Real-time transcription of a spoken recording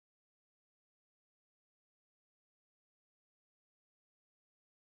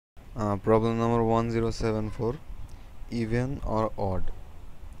Problem number 1074, even or odd.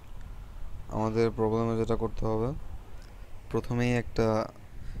 আমাদের প্রবলেমে যেটা করতে হবে, প্রথমেই একটা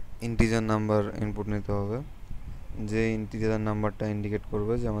ইন্টিজার নাম্বার ইনপুট নিতে হবে, যে ইন্টিজার নাম্বারটা ইন্ডিকেট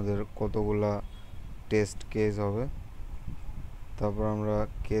করবে যে আমাদের কতগুলা টেস্ট কেস হবে। তারপর আমরা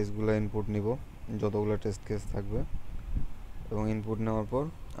কেসগুলো ইনপুট নিব, যতগুলো টেস্ট কেস থাকবে, এবং ইনপুট নেওয়ার পর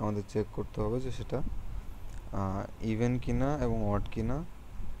আমাদের চেক করতে হবে যে সেটা ইভেন কিনা এবং অড কিনা,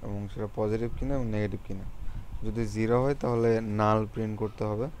 এবং সেটা পজিটিভ কিনা এবং নেগেটিভ কিনা। যদি জিরো হয় তাহলে নাল প্রিন্ট করতে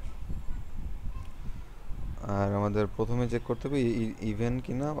হবে। আর আমাদের প্রথমে চেক করতে হবে ইভেন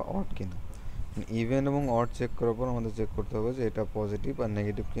কিনা বা অড কিনা। ইভেন এবং অড চেক করার পর আমাদের চেক করতে হবে যে এটা পজিটিভ আর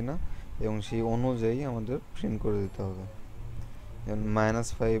নেগেটিভ কিনা, এবং সেই অনুযায়ী আমাদের প্রিন্ট করে দিতে হবে। যেমন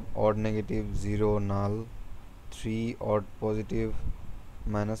 -5 অড নেগেটিভ, 0 নাল, 3 অড পজিটিভ,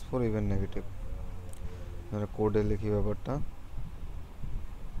 -4 ইভেন নেগেটিভ। আমরা কোডে লিখি ব্যাপারটা।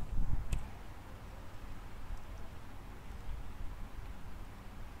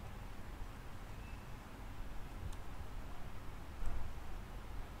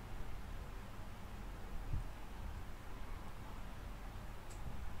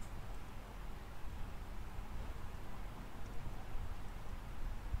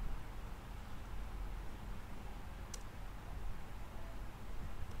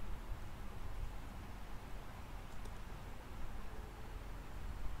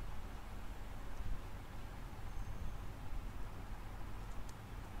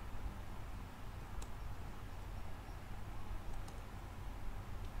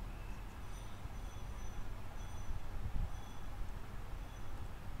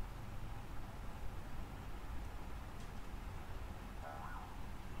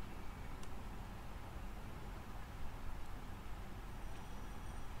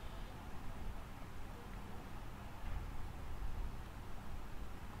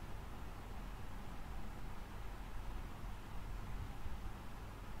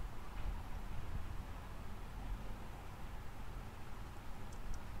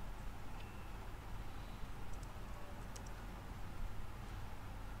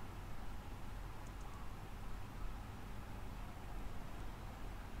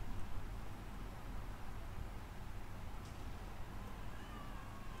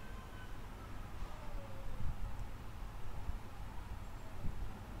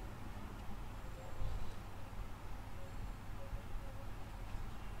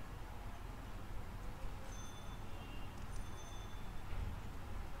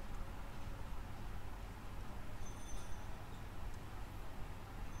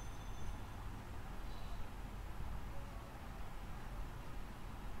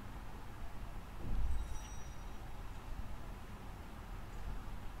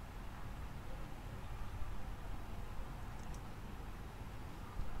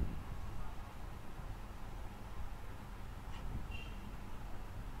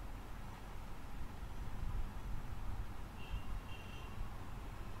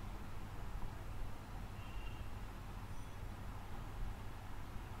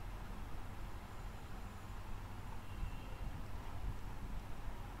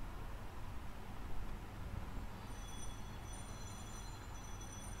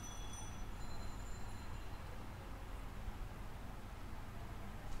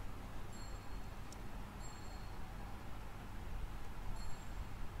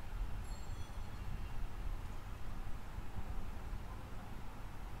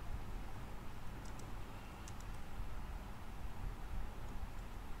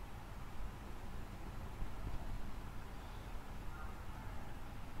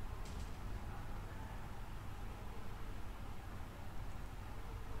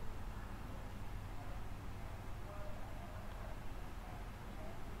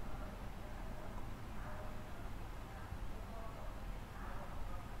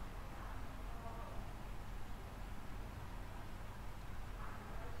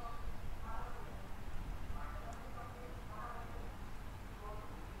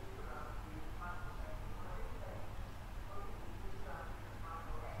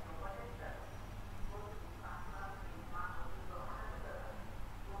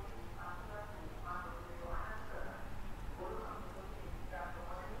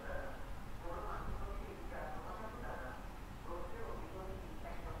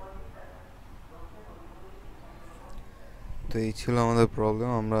 তো এই ছিল আমাদের প্রবলেম।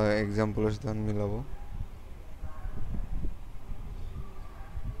 আমরা এক্সাম্পলের সাথে মিলাবো।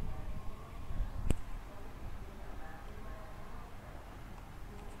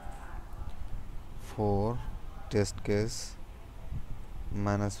 4 test case,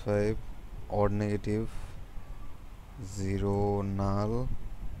 -5 odd negative, 0 null,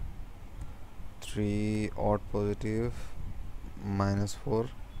 3 odd positive, -4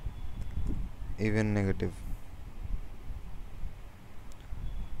 even negative.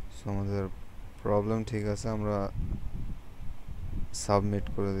 So আমাদের প্রবলেম ঠিক আছে, আমরা সাবমিট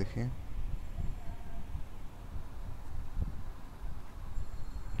করে দেখি।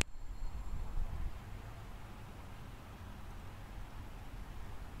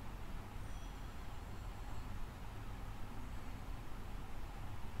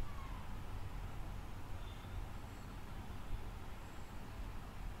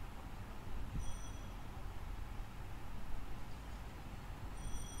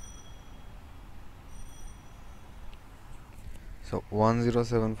 So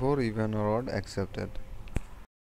 1074 even or odd accepted.